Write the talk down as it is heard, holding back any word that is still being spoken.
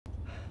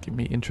Give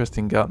me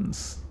interesting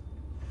guns.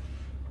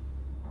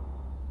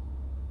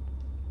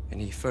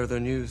 Any further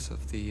news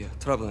of the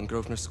trouble in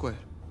Grosvenor Square?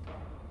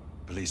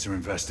 Police are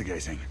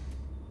investigating.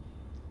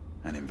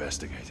 And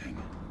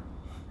investigating.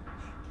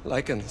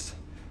 Lichens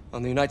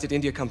on the United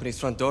India Company's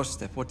front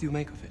doorstep. What do you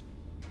make of it?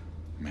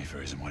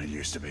 Mayfair isn't what it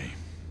used to be.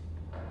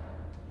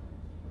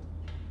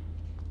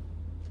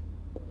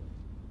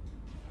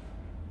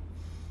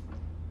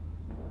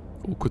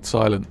 Awkward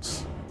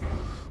silence.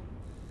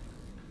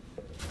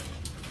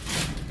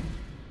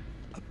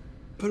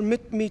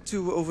 Permit me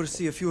to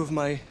oversee a few of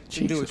my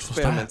Jesus, new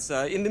experiments.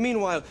 In the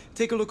meanwhile,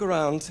 take a look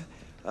around.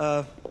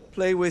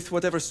 Play with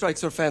whatever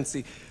strikes your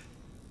fancy.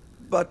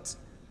 But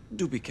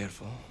do be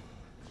careful.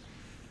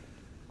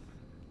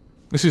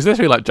 This is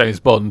literally like James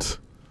Bond.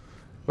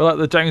 We're like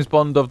the James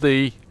Bond of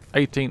the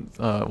 18th,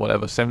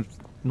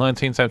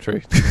 19th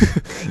century.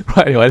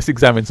 Right, anyway, let's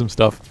examine some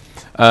stuff.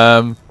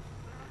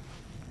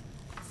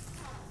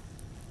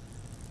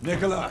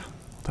 Nicola!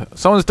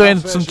 Someone's doing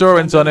some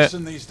drawings on it,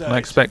 and I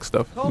expect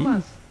stuff.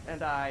 Thomas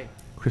and I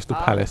Crystal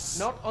are Palace.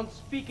 not on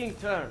speaking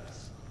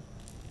terms.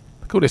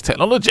 Look at all this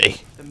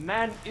technology. The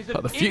man is an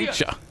Like the idiot.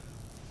 future.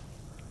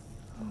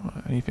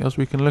 Right, anything else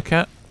we can look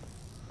at?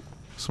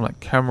 Some like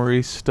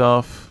camera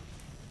stuff.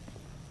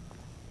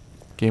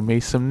 Give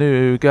me some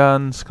new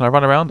guns. Can I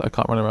run around? I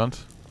can't run around.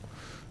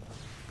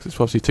 Because it's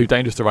obviously too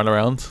dangerous to run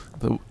around.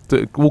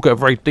 They walk at a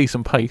very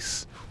decent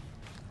pace.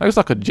 That looks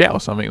like a jet or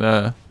something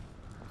there.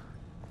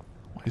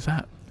 What is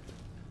that?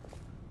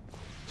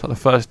 It's like the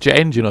first jet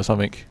engine or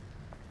something.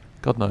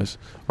 God knows.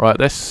 Right,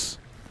 this.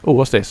 Oh,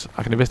 what's this?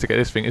 I can investigate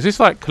this thing. Is this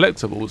like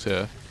collectibles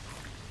here?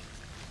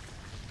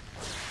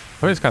 I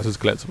think this counts as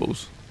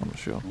collectibles. I'm not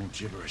sure. All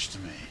gibberish to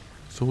me.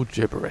 It's all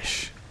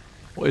gibberish.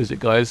 What is it,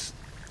 guys?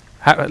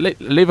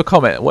 Leave a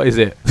comment. What is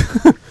it?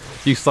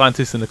 You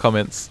scientists in the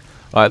comments.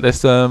 Alright,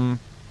 this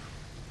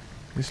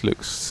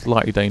looks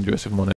slightly dangerous if I'm honest.